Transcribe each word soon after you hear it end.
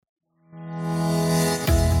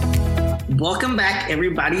Welcome back,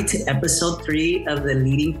 everybody, to episode 3 of the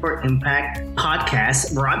Leading for Impact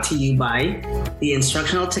podcast, brought to you by the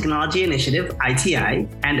Instructional Technology Initiative, ITI,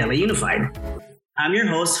 and LA Unified. I'm your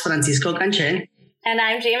host, Francisco Canche. And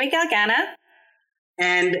I'm Jamie Galgana.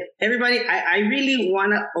 And everybody, I really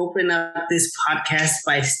want to open up this podcast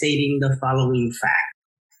by stating the following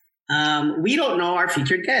fact. We don't know our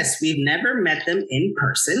featured guests. We've never met them in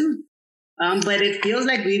person, but it feels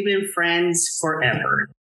like we've been friends forever.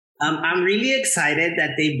 I'm really excited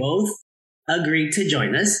that they both agreed to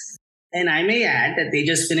join us. And I may add that they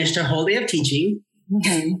just finished their whole day of teaching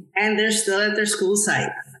and they're still at their school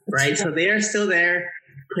site, right? So they are still there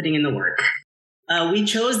putting in the work. We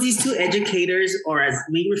chose these two educators, or as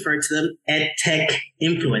we refer to them, ed tech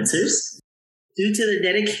influencers, due to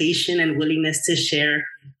their dedication and willingness to share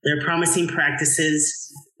their promising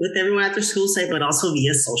practices with everyone at their school site, but also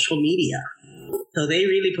via social media. So they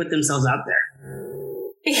really put themselves out there.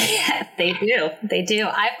 Yeah, they do. They do.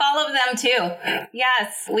 I follow them too.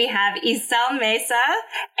 Yes, we have Isel Mesa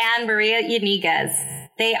and Maria Yaniguez.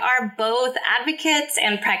 They are both advocates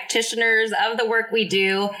and practitioners of the work we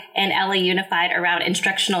do in LA Unified around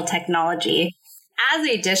instructional technology. As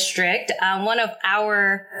a district, one of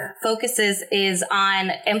our focuses is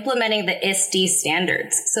on implementing the ISTE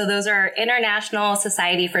standards. So those are International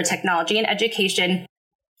Society for Technology and Education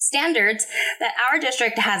standards that our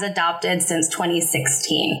district has adopted since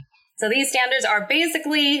 2016. So these standards are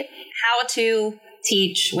basically how to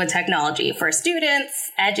teach with technology for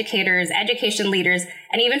students, educators, education leaders,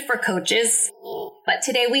 and even for coaches. But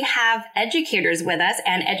today we have educators with us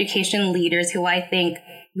and education leaders who I think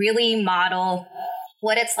really model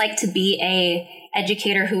what it's like to be a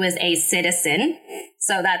educator who is a citizen.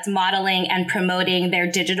 So that's modeling and promoting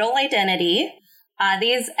their digital identity.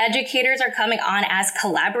 These educators are coming on as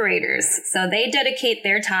collaborators. So they dedicate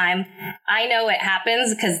their time. I know it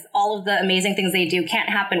happens because all of the amazing things they do can't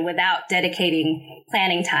happen without dedicating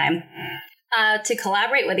planning time to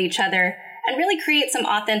collaborate with each other and really create some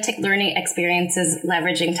authentic learning experiences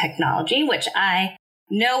leveraging technology, which I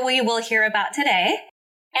know we will hear about today.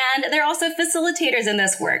 And they're also facilitators in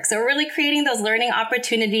this work. So we're really creating those learning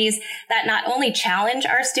opportunities that not only challenge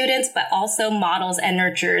our students, but also models and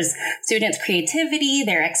nurtures students' creativity,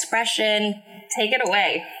 their expression. Take it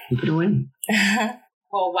away. Take it away.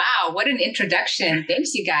 Well, wow. What an introduction.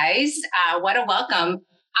 Thanks, you guys. What a welcome.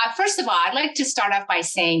 First of all, I'd like to start off by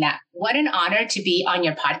saying that what an honor to be on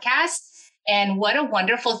your podcast. And what a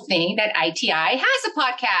wonderful thing that ITI has a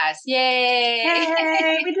podcast. Yay!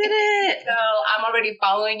 Yay, we did it. So I'm already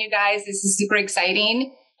following you guys. This is super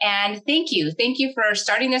exciting. And thank you. Thank you for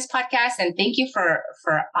starting this podcast. And thank you for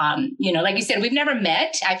like you said, we've never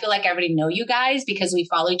met. I feel like I already know you guys because we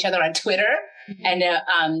follow each other on Twitter. Mm-hmm.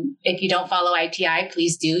 And if you don't follow ITI,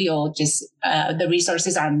 please do. You'll just, the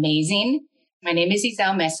resources are amazing. My name is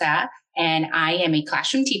Isel Mesa, and I am a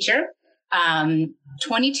classroom teacher.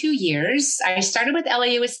 22 years. I started with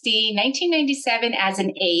LAUSD 1997 as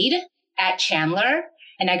an aide at Chandler,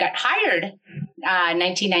 and I got hired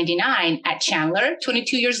 1999 at Chandler.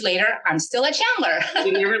 22 years later, I'm still at Chandler.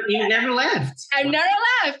 You never left. I've never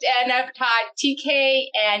left, and I've taught TK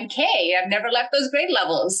and K. I've never left those grade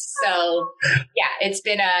levels. So yeah, it's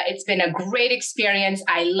been a great experience.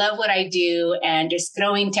 I love what I do, and just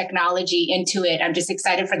throwing technology into it. I'm just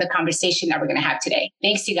excited for the conversation that we're going to have today.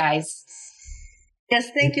 Thanks, you guys. Yes,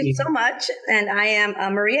 thank you so much. And I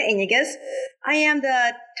am Maria Yaniguez. I am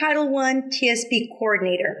the Title I TSP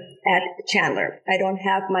coordinator at Chandler. I don't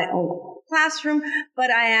have my own classroom, but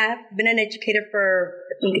I have been an educator for,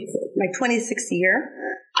 I think it's my 26th year.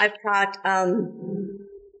 I've taught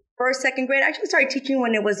first, second grade. I actually started teaching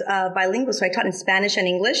when it was bilingual, so I taught in Spanish and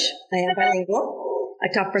English. I am bilingual. I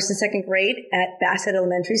taught first and second grade at Bassett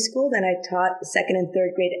Elementary School. Then I taught second and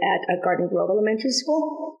third grade at Garden Grove Elementary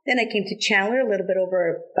School. Then I came to Chandler a little bit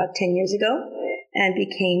over about 10 years ago and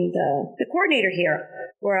became the coordinator here,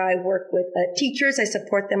 where I work with teachers. I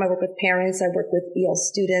support them. I work with parents. I work with EL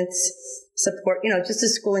students, support, just the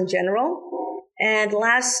school in general. And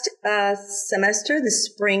last semester, the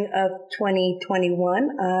spring of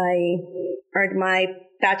 2021, I earned my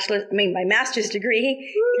master's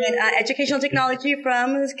degree in educational technology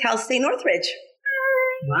from Cal State Northridge.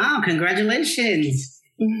 Wow, congratulations.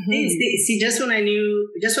 Mm-hmm. See, just when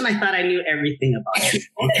I thought I knew everything about you,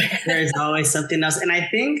 there's always something else. And I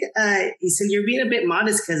think, so you're being a bit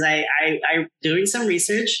modest because I doing some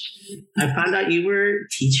research, I found out you were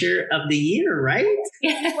Teacher of the Year, right?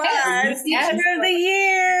 Yes, Teacher of the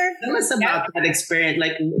Year. Tell us about that experience.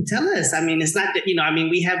 Like, tell us. I mean, it's not that,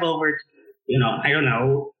 we have over,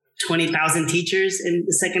 20,000 teachers in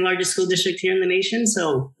the second largest school district here in the nation.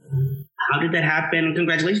 So how did that happen?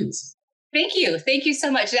 Congratulations. Thank you. Thank you so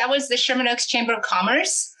much. That was the Sherman Oaks Chamber of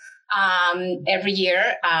Commerce. Every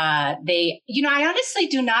year, I honestly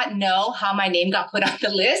do not know how my name got put on the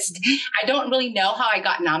list. I don't really know how I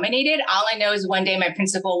got nominated. All I know is one day my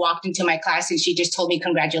principal walked into my class and she just told me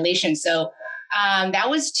congratulations. So that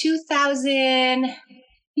was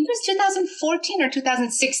 2014 or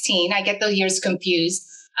 2016. I get those years confused.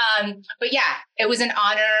 But yeah, it was an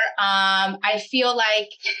honor. I feel like,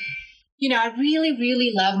 I really,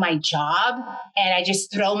 really love my job, and I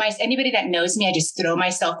just anybody that knows me, I just throw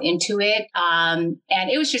myself into it. And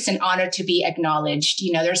it was just an honor to be acknowledged.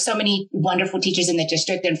 There's so many wonderful teachers in the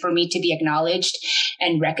district, and for me to be acknowledged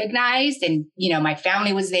and recognized, and, my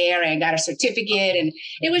family was there and I got a certificate, and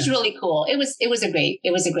it was really cool. It was a great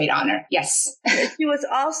honor. Yes. She was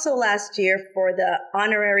also last year for the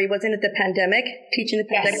honorary, wasn't it the pandemic, teaching the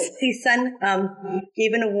pandemic? Yes. CSUN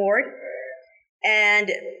gave an award.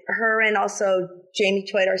 And her and also Jamie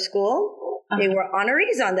Choi at our school, they were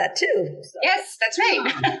honorees on that too. So. Yes, that's right.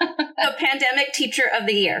 The Pandemic Teacher of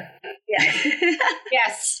the Year. Yeah.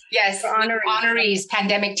 yes. Honorees,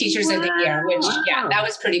 Pandemic Teachers of the Year, which, that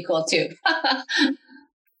was pretty cool too.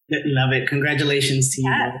 Love it. Congratulations to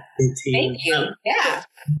you. Thank you. Yeah.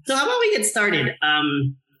 So how about we get started?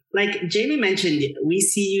 Like Jamie mentioned, we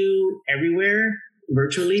see you everywhere.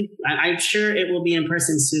 Virtually. I'm sure it will be in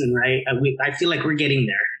person soon, right? I feel like we're getting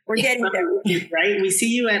there. We're getting there. Right? We see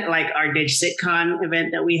you at like our DigCitCon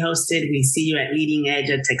event that we hosted. We see you at Leading Edge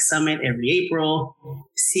at Tech Summit every April,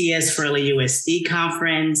 CS for LAUSD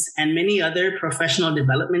conference, and many other professional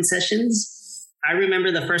development sessions. I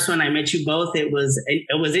remember the first one I met you both. It was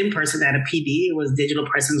in person at a PD. It was Digital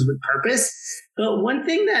Presence with Purpose. But one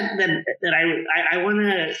thing that I want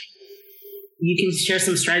to... You can share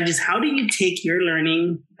some strategies. How do you take your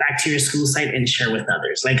learning back to your school site and share with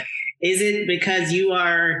others? Like, is it because you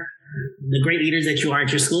are the great leaders that you are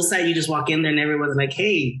at your school site? You just walk in there and everyone's like,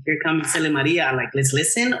 hey, here comes Cele Maria. Like, let's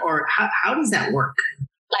listen. Or how does that work?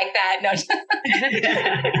 Like that. No.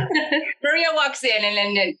 Maria walks in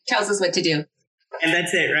and then tells us what to do. And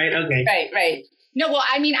that's it, right? Okay. Right. No, well,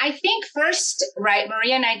 I mean, I think first, right,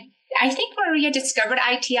 Maria and I think Maria discovered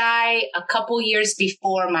ITI a couple years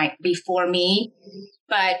before me,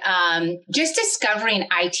 but just discovering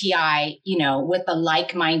ITI, with a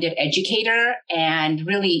like-minded educator and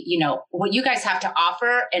really, what you guys have to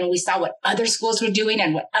offer. And we saw what other schools were doing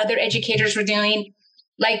and what other educators were doing.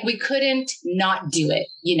 Like we couldn't not do it,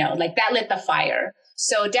 like that lit the fire.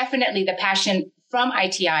 So definitely the passion from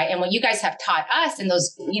ITI and what you guys have taught us in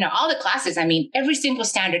those, all the classes. I mean, every single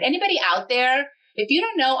standard. Anybody out there? If you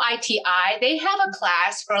don't know ITI, they have a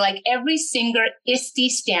class for like every single ISTE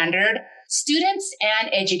standard, students and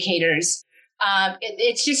educators.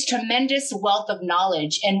 It's just tremendous wealth of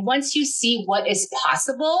knowledge. And once you see what is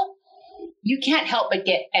possible, you can't help but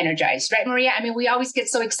get energized, right, Maria? I mean, we always get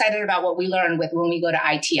so excited about what we learn when we go to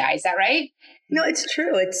ITI. Is that right? No, it's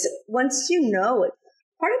true. It's once you know it,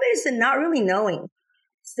 part of it is the not really knowing.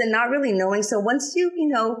 It's the not really knowing. So once you,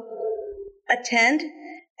 attend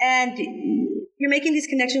and you're making these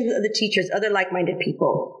connections with other teachers, other like-minded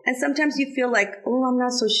people. And sometimes you feel like, oh, I'm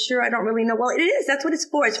not so sure. I don't really know. Well, it is. That's what it's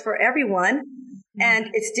for. It's for everyone. And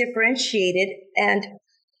it's differentiated. And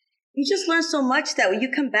you just learn so much that when you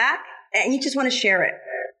come back and you just want to share it.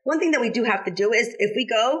 One thing that we do have to do is if we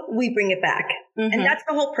go, we bring it back. Mm-hmm. And that's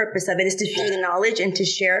the whole purpose of it, is to share the knowledge and to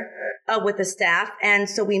share with the staff. And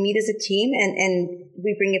so we meet as a team and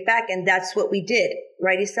we bring it back. And that's what we did,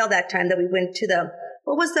 right? Isel, that time that we went to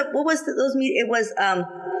what was those meetings? It was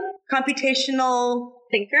computational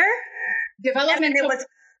thinker, development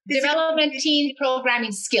team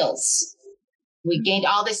programming skills. We gained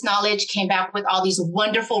all this knowledge, came back with all these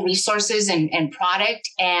wonderful resources and product,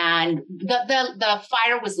 and the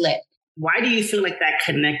fire was lit. Why do you feel like that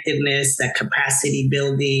connectedness, that capacity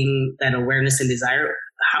building, that awareness and desire,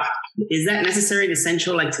 is that necessary and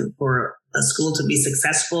essential, for a school to be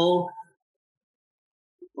successful?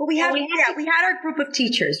 Well, we had our group of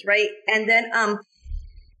teachers, right? And then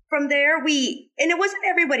from there and it wasn't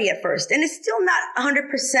everybody at first, and it's still not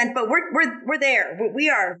 100%, but we're there. We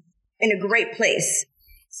are in a great place.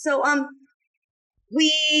 So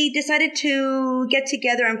we decided to get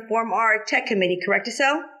together and form our tech committee, correct,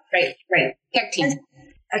 Isel? Right. Tech team.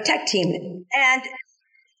 A tech team. And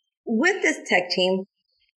with this tech team,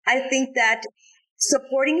 I think that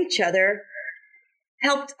supporting each other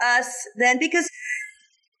helped us then, because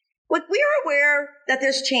we were aware that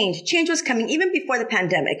there's change. Change was coming even before the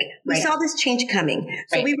pandemic. We saw this change coming.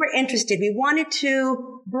 So we were interested. We wanted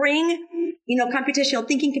to bring, computational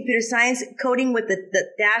thinking, computer science, coding with the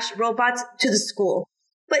Dash robots to the school.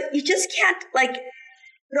 But you just can't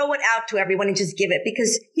throw it out to everyone and just give it,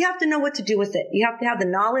 because you have to know what to do with it. You have to have the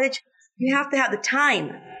knowledge, you have to have the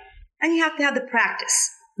time, and you have to have the practice.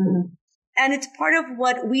 Mm-hmm. And it's part of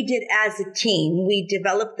what we did as a team. We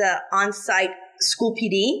developed the on-site school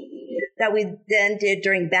PD that we then did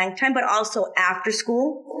during bank time, but also after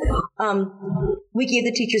school. We gave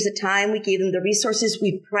the teachers the time. We gave them the resources.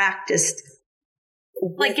 We practiced.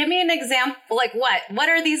 Like, give me an example. Like what? What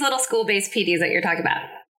are these little school-based PDs that you're talking about?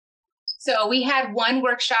 So we had one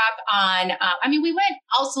workshop on, we went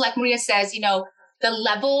also, like Maria says, the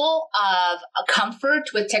level of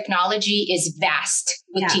comfort with technology is vast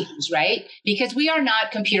with teachers, right? Because we are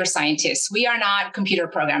not computer scientists. We are not computer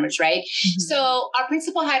programmers, right? Mm-hmm. So our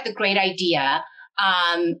principal had the great idea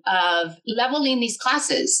of leveling these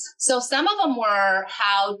classes. So some of them were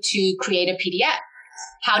how to create a PDF,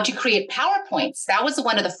 how to create PowerPoints. That was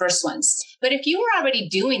one of the first ones. But if you were already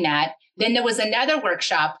doing that, then there was another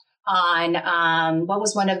workshop on, what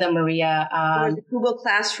was one of them, Maria? Google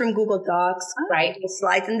Classroom, Google Docs, right?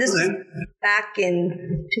 Slides. And this was back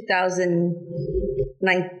in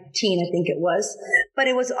 2019, I think it was. But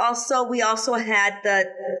it was also, we also had the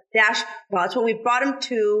dashboards where we brought them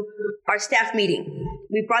to our staff meeting.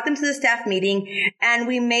 We brought them to the staff meeting and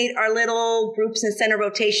we made our little groups and center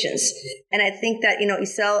rotations. And I think that,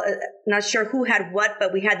 Isel, not sure who had what,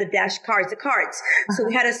 but we had the the cards. So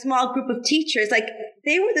we had a small group of teachers, like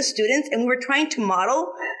they were the students, and we were trying to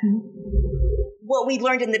model what we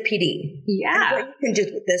learned in the PD. Yeah. What you can do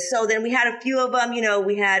with this. So then we had a few of them,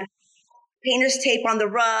 we had painter's tape on the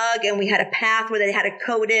rug, and we had a path where they had to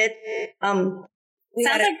code it. Sounds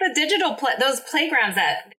like the digital, those playgrounds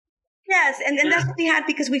that. Yes, and that's what we had,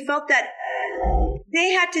 because we felt that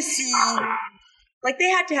they had to see, like they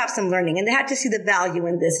had to have some learning, and they had to see the value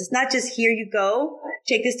in this. It's not just here you go,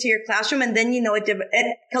 take this to your classroom, and then,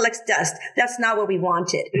 it collects dust. That's not what we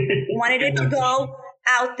wanted. We wanted it to go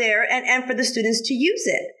out there and for the students to use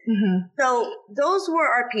it. Mm-hmm. So those were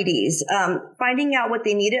our PDs, finding out what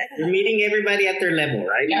they needed. You're meeting everybody at their level,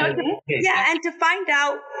 right? Okay. Yeah, and to find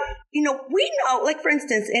out, we know, like for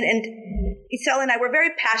instance, and Isel and I were very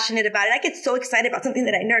passionate about it. I get so excited about something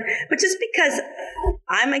that I learn, but just because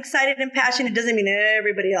I'm excited and passionate doesn't mean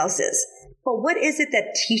everybody else is. But what is it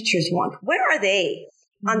that teachers want? Where are they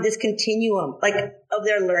on this continuum, like of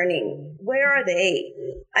their learning? Where are they?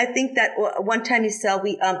 I think that one time, Isel,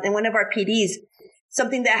 we in one of our PDs,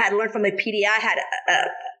 something that I had learned from a PD I had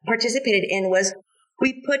participated in was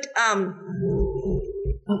we put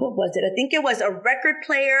what was it? I think it was a record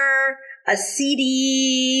player, a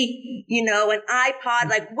CD, an iPod.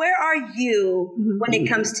 Like, where are you when it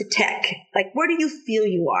comes to tech? Like, where do you feel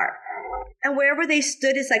you are? And wherever they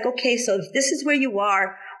stood is like, okay, so if this is where you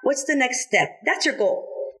are, what's the next step? That's your goal.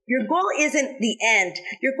 Your goal isn't the end.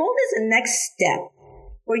 Your goal is the next step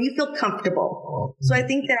where you feel comfortable. So I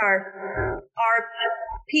think that our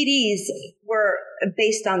PDs were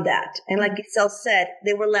based on that. And like Isel said,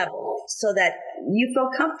 they were level so that you feel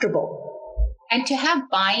comfortable. And to have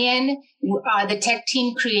buy-in, the tech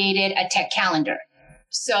team created a tech calendar.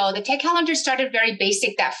 So the tech calendar started very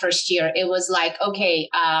basic that first year. It was like, okay,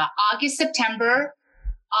 August, September,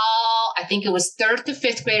 I think it was 3rd to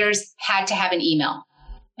 5th graders had to have an email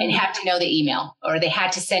and had to know the email, or they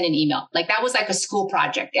had to send an email. Like that was like a school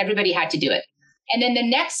project. Everybody had to do it. And then the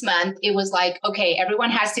next month it was like, okay, everyone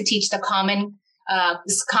has to teach the common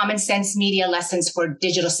sense media lessons for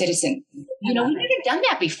digital citizen. We never done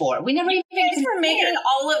that before. We never even. Thanks for making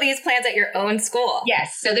all of these plans at your own school.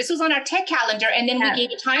 Yes. So this was on our tech calendar, and then we gave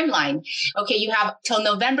a timeline. Okay, you have till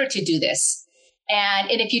November to do this, and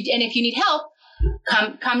if you need help,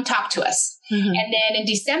 come talk to us. Mm-hmm. And then in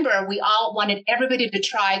December, we all wanted everybody to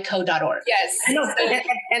try code.org. Yes. I know,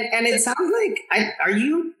 and it sounds like are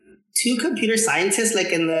you two computer scientists, like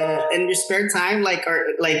in your spare time,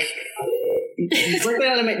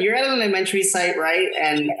 you're at an elementary site, right?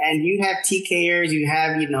 And you have TKers, you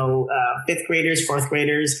have, 5th graders, 4th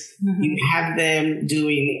graders, you have them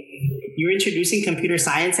you're introducing computer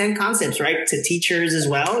science and concepts, right? To teachers as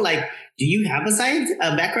well. Like, do you have a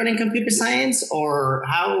background in computer science, or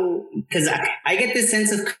how? Because I get this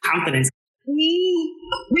sense of confidence. We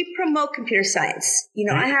promote computer science.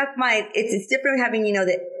 I have it's different having,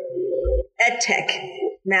 the ed tech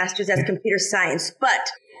master's as computer science,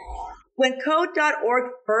 but when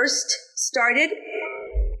code.org first started,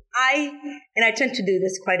 I tend to do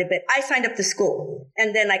this quite a bit. I signed up to school,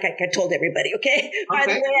 and then I told everybody, okay, by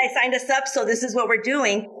the way, I signed us up, so this is what we're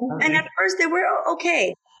doing. Okay. And at first they were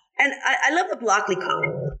okay. And I love the Blockly code.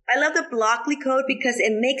 I love the Blockly code because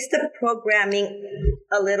it makes the programming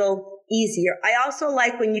a little easier. I also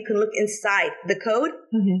like when you can look inside the code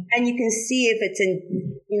and you can see if it's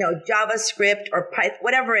in, JavaScript or Python,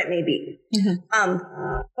 whatever it may be.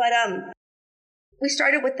 But we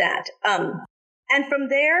started with that. And from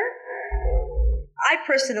there, I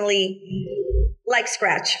personally like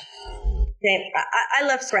Scratch. Okay? I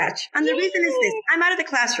love Scratch. And the reason is this. I'm out of the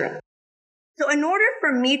classroom. So in order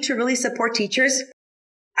for me to really support teachers,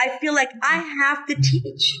 I feel like I have to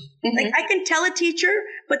teach. Like I can tell a teacher,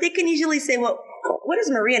 but they can easily say, well, what does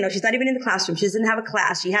Maria know? She's not even in the classroom. She doesn't have a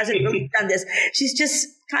class. She hasn't really done this. She's just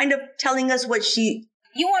kind of telling us what she...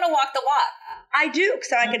 You want to walk the walk. I do,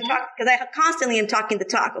 so I can talk, because I constantly am talking the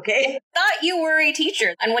talk, okay? I thought you were a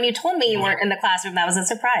teacher. And when you told me you weren't in the classroom, that was a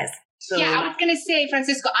surprise. So, yeah, I was going to say,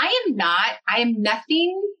 Francisco, I am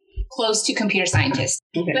nothing close to computer scientist,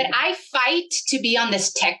 but I fight to be on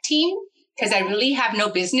this tech team because I really have no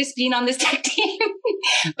business being on this tech team.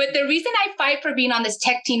 But the reason I fight for being on this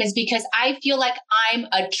tech team is because I feel like I'm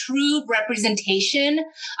a true representation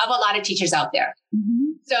of a lot of teachers out there.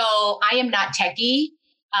 So I am not techie.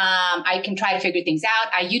 I can try to figure things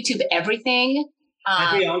out. I YouTube everything.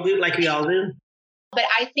 Like we all do. But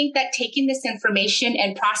I think that taking this information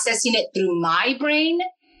and processing it through my brain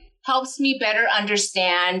helps me better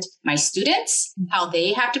understand my students, how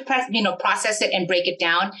they have to process it and break it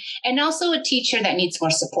down, and also a teacher that needs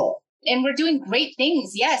more support. And we're doing great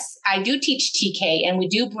things. Yes, I do teach TK, and we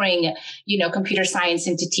do bring, computer science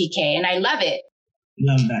into TK, and I love it.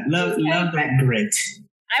 Love that. Love that grit.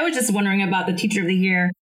 I was just wondering about the teacher of the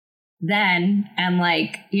year then and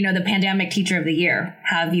the pandemic teacher of the year.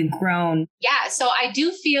 Have you grown? Yeah, so I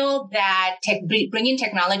do feel that bringing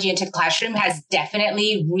technology into the classroom has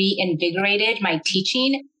definitely reinvigorated my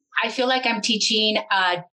teaching. I feel like I'm teaching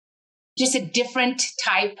just a different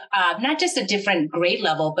type, not just a different grade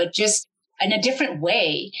level, but just in a different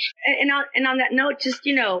way. And on that note, just,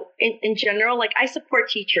 in general, like I support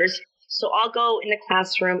teachers. So I'll go in the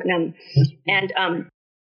classroom and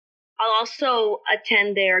I'll also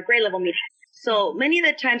attend their grade level meetings. So many of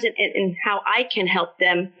the times in how I can help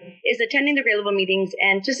them is attending the grade level meetings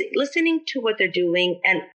and just listening to what they're doing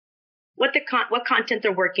and what content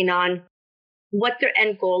they're working on, what their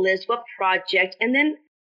end goal is, what project. And then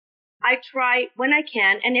I try when I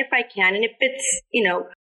can, and if I can, and if it's,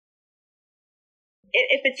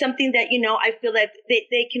 if it's something that, I feel that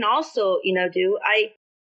they can also, do, I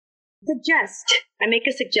make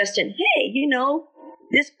a suggestion. Hey,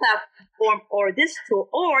 this platform or this tool,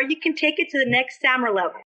 or you can take it to the next SAMR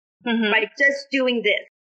level by just doing this.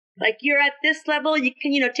 Like you're at this level, you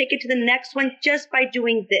can, take it to the next one just by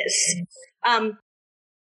doing this. And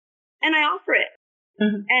I offer it.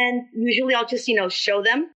 And usually I'll just, show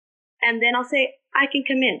them. And then I'll say, I can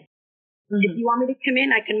come in. If you want me to come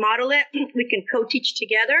in, I can model it. We can co-teach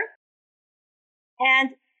together. And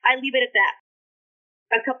I leave it at that.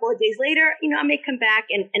 A couple of days later, I may come back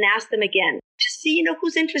and ask them again to see,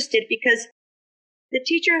 who's interested, because the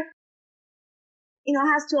teacher,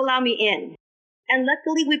 has to allow me in. And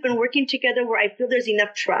luckily, we've been working together where I feel there's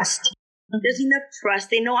enough trust. There's enough trust.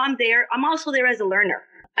 They know I'm there. I'm also there as a learner.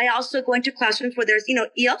 I also go into classrooms where there's,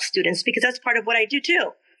 EL students, because that's part of what I do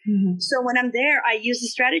too. So when I'm there, I use the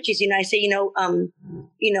strategies. I say, I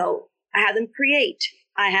have them create.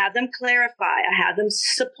 I have them clarify. I have them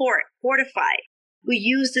support, fortify. We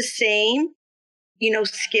use the same,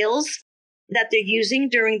 skills that they're using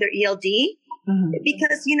during their ELD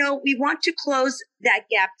because, we want to close that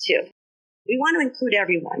gap too. We want to include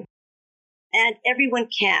everyone, and everyone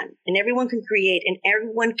can, and everyone can create, and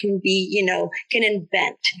everyone can be, can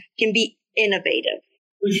invent, can be innovative.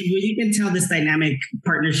 Well, you can tell this dynamic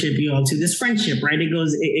partnership you all to this friendship, right?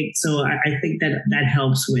 So I think that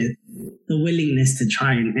helps with the willingness to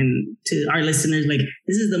try and to our listeners, like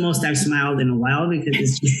this is the most I've smiled in a while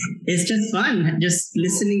because it's just fun, just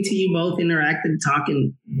listening to you both interact and talk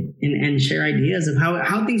and share ideas of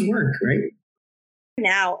how things work, right?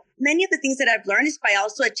 Now, many of the things that I've learned is by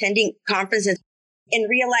also attending conferences and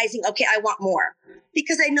realizing, okay, I want more.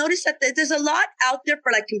 Because I noticed that there's a lot out there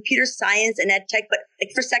for like computer science and ed tech, but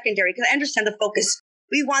like for secondary, because I understand the focus.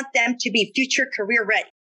 We want them to be future career ready.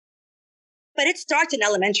 But it starts in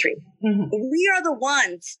elementary. We are the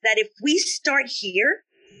ones that if we start here,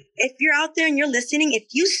 if you're out there and you're listening, if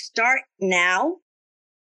you start now,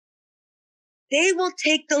 they will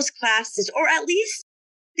take those classes, or at least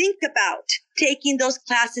think about taking those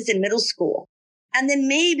classes in middle school, and then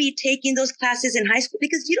maybe taking those classes in high school,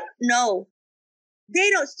 because you don't know.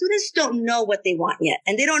 Students don't know what they want yet,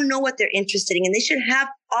 and they don't know what they're interested in, and they should have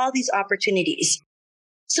all these opportunities.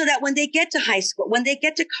 so that when they get to high school, when they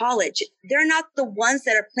get to college, they're not the ones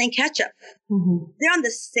that are playing catch up. They're on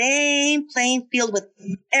the same playing field with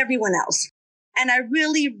everyone else. And I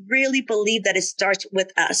really, really believe that it starts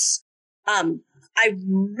with us. I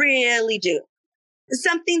really do.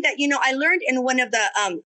 Something that, I learned in one of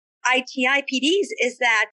the ITI PDs is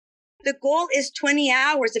that the goal is 20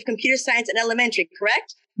 hours of computer science in elementary,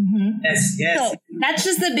 correct? Yes. So that's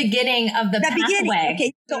just the beginning of the pathway.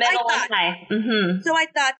 Okay. So I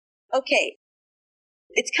thought, okay,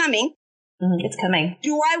 it's coming. It's coming.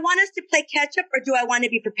 Do I want us to play catch up, or do I want to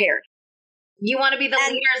be prepared? You want to be the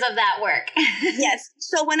leaders of that work. Yes.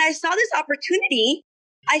 So when I saw this opportunity,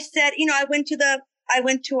 I said, I went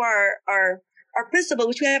to our principal,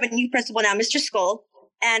 which we have a new principal now, Mr. Skull,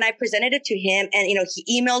 and I presented it to him, and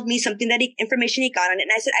he emailed me something information he got on it,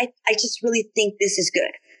 and I said, I just really think this is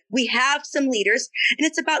good. We have some leaders, and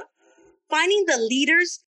it's about finding the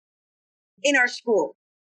leaders in our school,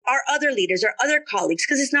 our other leaders, our other colleagues,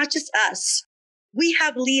 because it's not just us. We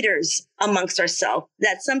have leaders amongst ourselves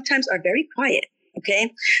that sometimes are very quiet.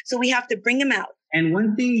 Okay. So we have to bring them out. And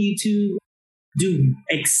one thing you two do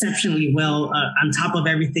exceptionally well, on top of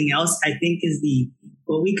everything else, I think is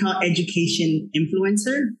what we call education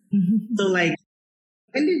influencer. So like,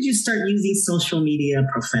 when did you start using social media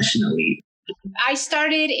professionally? I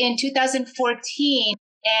started in 2014,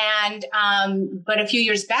 and but a few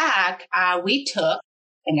years back, we took,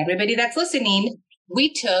 and everybody that's listening,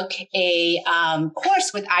 we took a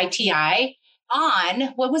course with ITI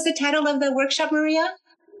on, what was the title of the workshop, Maria?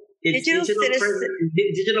 It's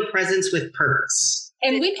digital presence with purpose.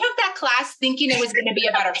 And we took that class thinking it was going to be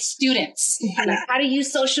about our students, how to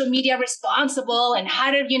use social media responsible and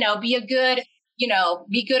how to, be a good,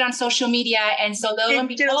 be good on social media. And so lo and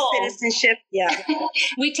behold, citizenship. Yeah.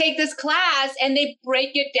 We take this class and they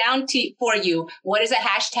break it down for you. What is a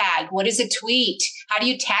hashtag? What is a tweet? How do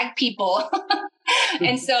you tag people?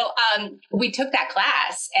 And so we took that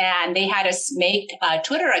class and they had us make a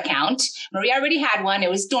Twitter account. Maria already had one. It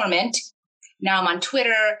was dormant. Now I'm on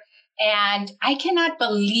Twitter. And I cannot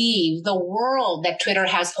believe the world that Twitter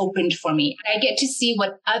has opened for me. I get to see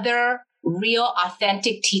what other real,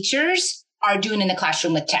 authentic teachers are doing in the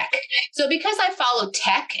classroom with tech. So because I follow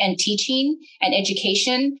tech and teaching and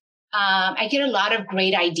education, I get a lot of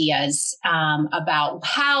great ideas about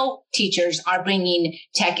how teachers are bringing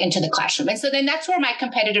tech into the classroom. And so then that's where my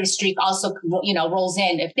competitive streak also, rolls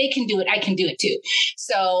in. If they can do it, I can do it too.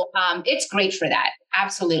 So it's great for that.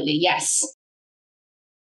 Absolutely. Yes.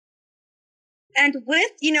 And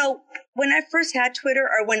with, when I first had Twitter,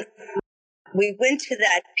 or when we went to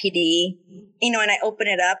that PD, and I open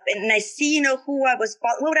it up and I see, who I was,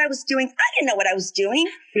 what I was doing. I didn't know what I was doing,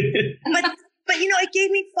 but it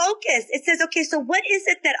gave me focus. It says, okay, so what is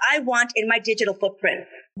it that I want in my digital footprint?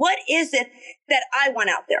 What is it that I want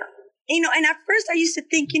out there? And at first I used to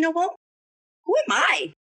think, who am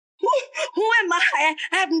I? Who am I?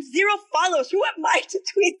 I have 0 followers. Who am I to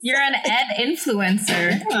tweet? You're an ed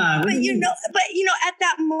influencer. But at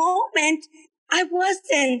that moment, I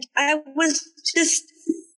wasn't. I was just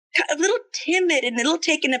a little timid and a little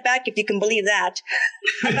taken aback, if you can believe that.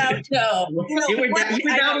 About you were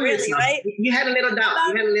doubting yourself. Right? You had a little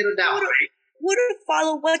doubt. Would have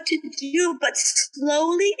followed what to do, but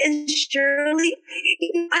slowly and surely,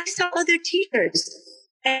 I saw other teachers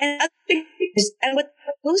and what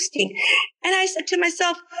they're posting, and I said to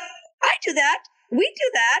myself, "I do that. We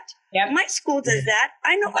do that. Yep. My school does that.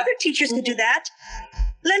 I know other teachers can do that.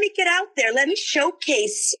 Let me get out there. Let me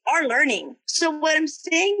showcase our learning." So what I'm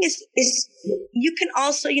saying is you can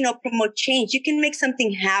also, promote change. You can make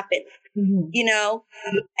something happen,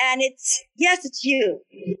 and it's you,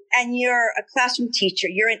 and you're a classroom teacher.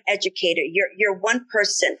 You're an educator. You're one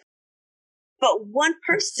person, but one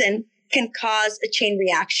person can cause a chain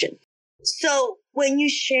reaction. So when you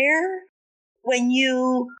share, when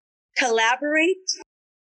you collaborate,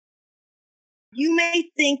 you may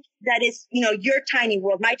think that it's, your tiny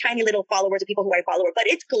world, my tiny little followers, the people who I follow, but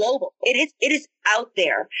it's global. It is out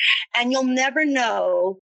there, and you'll never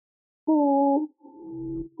know who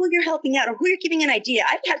you're helping out or who you're giving an idea.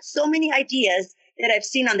 I've had so many ideas that I've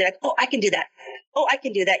seen on there. Like, oh, I can do that. Oh, I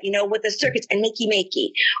can do that. With the circuits and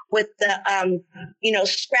makey, with the,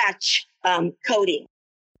 Scratch, coding.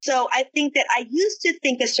 So I think that I used to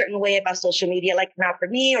think a certain way about social media, like not for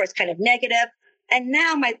me, or it's kind of negative. And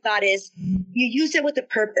now my thought is you use it with a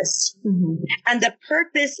purpose. Mm-hmm. And the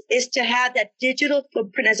purpose is to have that digital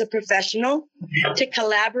footprint as a professional, to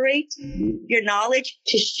collaborate your knowledge,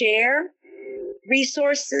 to share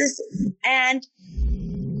resources, and,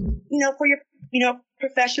 for your,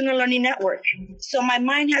 professional learning network. So my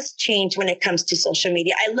mind has changed when it comes to social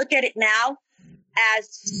media. I look at it now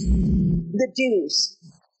as the do's,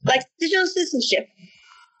 like digital citizenship.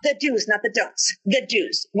 The do's, not the don'ts. The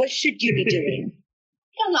do's. What should you be doing?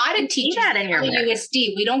 A lot of teachers that in your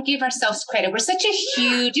USD, we don't give ourselves credit. We're such a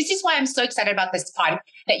huge, this is why I'm so excited about this pod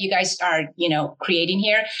that you guys are, creating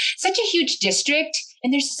here. Such a huge district.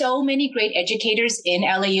 And there's so many great educators in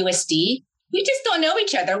LAUSD. We just don't know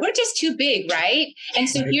each other. We're just too big, right? And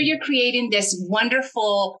so here you're creating this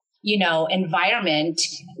wonderful, environment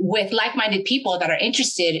with like-minded people that are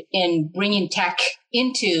interested in bringing tech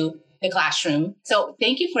into the classroom. So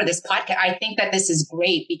thank you for this podcast. I think that this is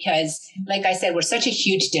great because, like I said, we're such a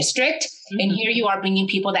huge district. And here you are bringing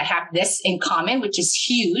people that have this in common, which is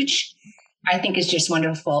huge. I think it's just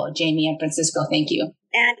wonderful. Jamie and Francisco, thank you.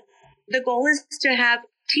 And the goal is to have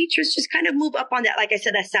teachers just kind of move up on that, like I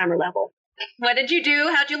said, that SAMR level. What did you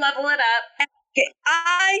do? How'd you level it up? Okay,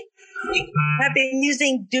 I have been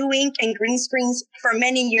using DoInk and green screens for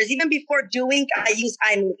many years. Even before DoInk, I used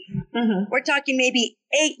iMovie. We're talking maybe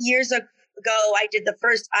 8 years ago, I did the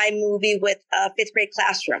first iMovie with a fifth grade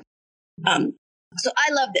classroom. So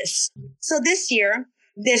I love this. So this year,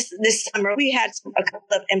 this summer, we had a couple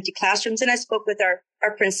of empty classrooms, and I spoke with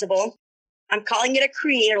our principal. I'm calling it a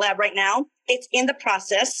creator lab right now. It's in the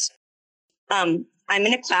process. I'm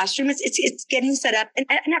in a classroom. It's getting set up. And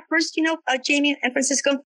at first, Jamie and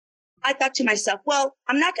Francisco, I thought to myself, well,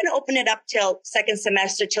 I'm not going to open it up till second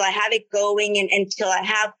semester, till I have it going and until I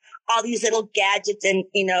have all these little gadgets and,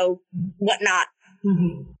 whatnot.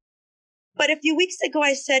 But a few weeks ago,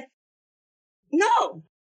 I said, no,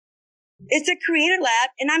 it's a creator lab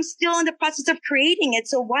and I'm still in the process of creating it.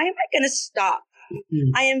 So why am I going to stop?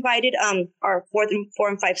 I invited our 4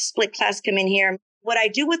 and 5 split class come in here. What I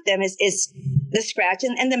do with them is the scratch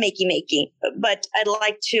and the makey. But I'd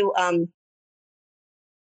like to,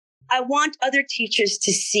 I want other teachers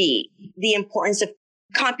to see the importance of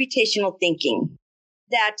computational thinking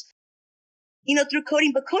that, through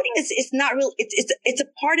coding, but coding is not real. It's a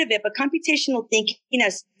part of it, but computational thinking,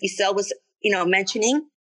 as Isel was, mentioning,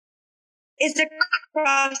 is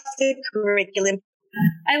across the curriculum.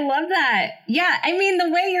 I love that. Yeah. I mean, the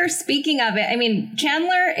way you're speaking of it,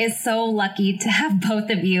 Chandler is so lucky to have both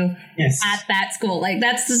of you at that school. Like,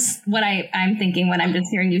 that's just what I'm thinking when I'm just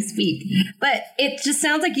hearing you speak. But it just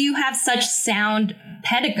sounds like you have such sound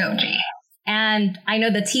pedagogy. And I know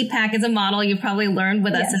the TPAC is a model you probably learned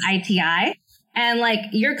with us at ITI. And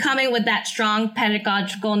you're coming with that strong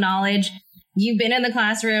pedagogical knowledge. You've been in the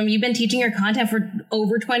classroom. You've been teaching your content for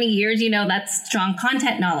over 20 years. That's strong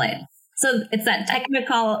content knowledge. So it's that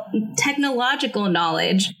technological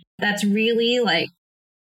knowledge that's really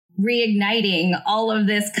reigniting all of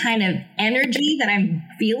this kind of energy that I'm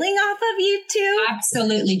feeling off of you two.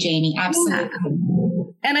 Absolutely, Jamie. Absolutely.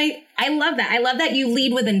 And I love that. I love that you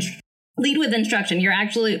lead with instruction. You're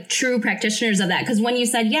actually true practitioners of that. Because when you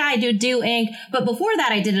said, I do DoInk, but before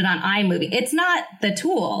that I did it on iMovie. It's not the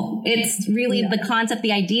tool. It's really the concept,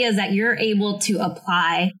 the ideas that you're able to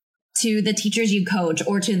apply to the teachers you coach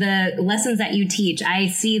or to the lessons that you teach. I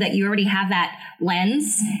see that you already have that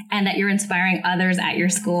lens and that you're inspiring others at your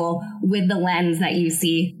school with the lens that you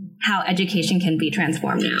see how education can be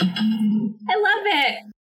transformed now. I love it.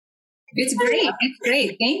 It's great. It's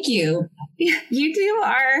great. Thank you. You two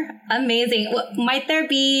are amazing. Might there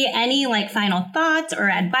be any final thoughts or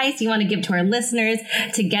advice you want to give to our listeners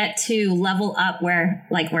to get to level up where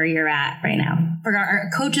you're at right now for our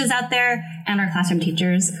coaches out there and our classroom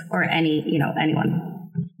teachers or anyone?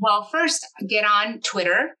 Well, first, get on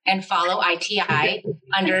Twitter and follow ITI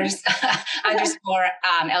underscore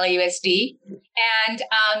LAUSD and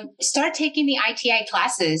start taking the ITI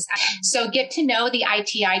classes. So get to know the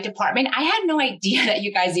ITI department. I had no idea that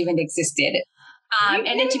you guys even existed.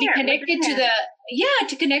 And then to be connected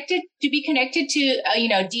to be connected to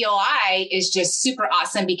DOI is just super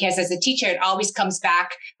awesome because as a teacher, it always comes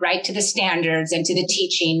back right to the standards and to the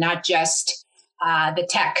teaching, not just the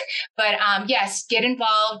tech. But yes, get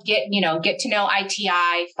involved, get to know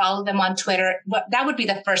ITI, follow them on Twitter. That would be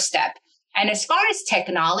the first step. And as far as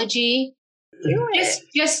technology,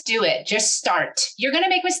 just do it. Just start. You're going to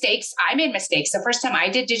make mistakes. I made mistakes. The first time I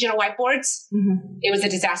did digital whiteboards, it was a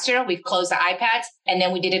disaster. We closed the iPads and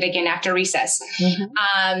then we did it again after recess.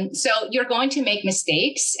 So you're going to make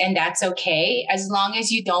mistakes and that's okay. As long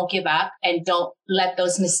as you don't give up and don't let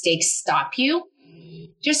those mistakes stop you,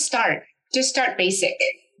 just start. Just start basic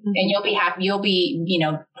and you'll be happy. You'll be,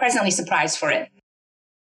 pleasantly surprised for it.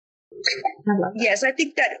 Yes, I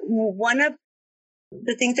think that one of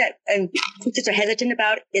the things that teachers are hesitant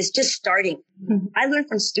about is just starting. I learn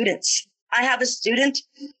from students. I have a student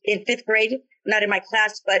in 5th grade, not in my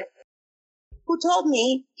class, but who told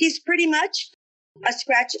me he's pretty much a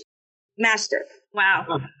scratch master. Wow.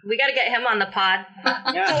 We got to get him on the pod.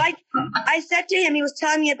 Yeah. So I said to him, he was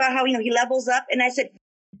telling me about how, he levels up. And I said,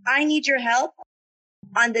 I need your help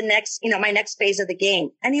on the next, my next phase of the game.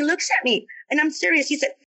 And he looks at me and I'm serious. He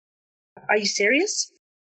said, are you serious?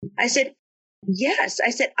 I said, yes. I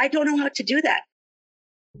said, I don't know how to do that.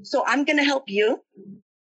 So I'm going to help you.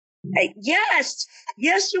 Yes,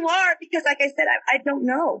 you are. Because like I said, I don't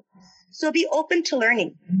know. So be open to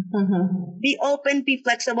learning. Mm-hmm. Be open, be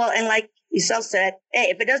flexible. And like Isel said, hey,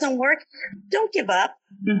 if it doesn't work, don't give up.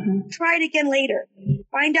 Mm-hmm. Try it again later.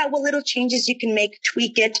 Find out what little changes you can make,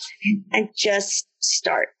 tweak it, and just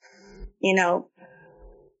start.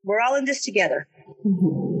 We're all in this together.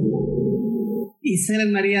 Isel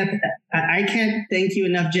and Maria, I can't thank you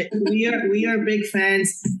enough. We are big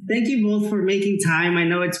fans. Thank you both for making time. I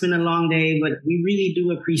know it's been a long day, but we really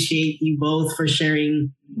do appreciate you both for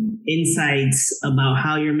sharing insights about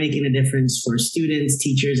how you're making a difference for students,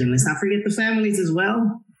 teachers, and let's not forget the families as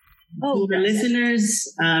well. Oh, for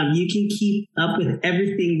listeners, you can keep up with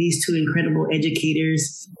everything these two incredible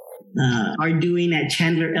educators are doing at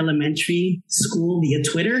Chandler Elementary School via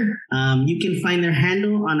Twitter. You can find their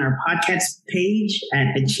handle on our podcast page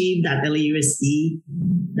at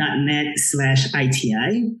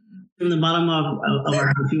achieve.lausc.net/ITI. From the bottom of our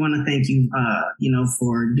heart, we want to thank you,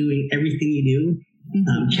 for doing everything you do.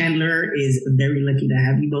 Chandler is very lucky to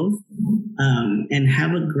have you both. And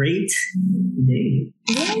have a great day.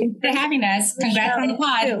 Thanks for having us. Congrats on the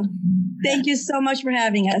pod. Thank you so much for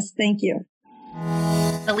having us. Thank you.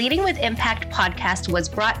 The Leading with Impact podcast was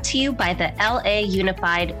brought to you by the LA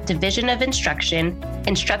Unified Division of Instruction,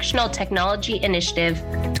 Instructional Technology Initiative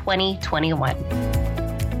 2021.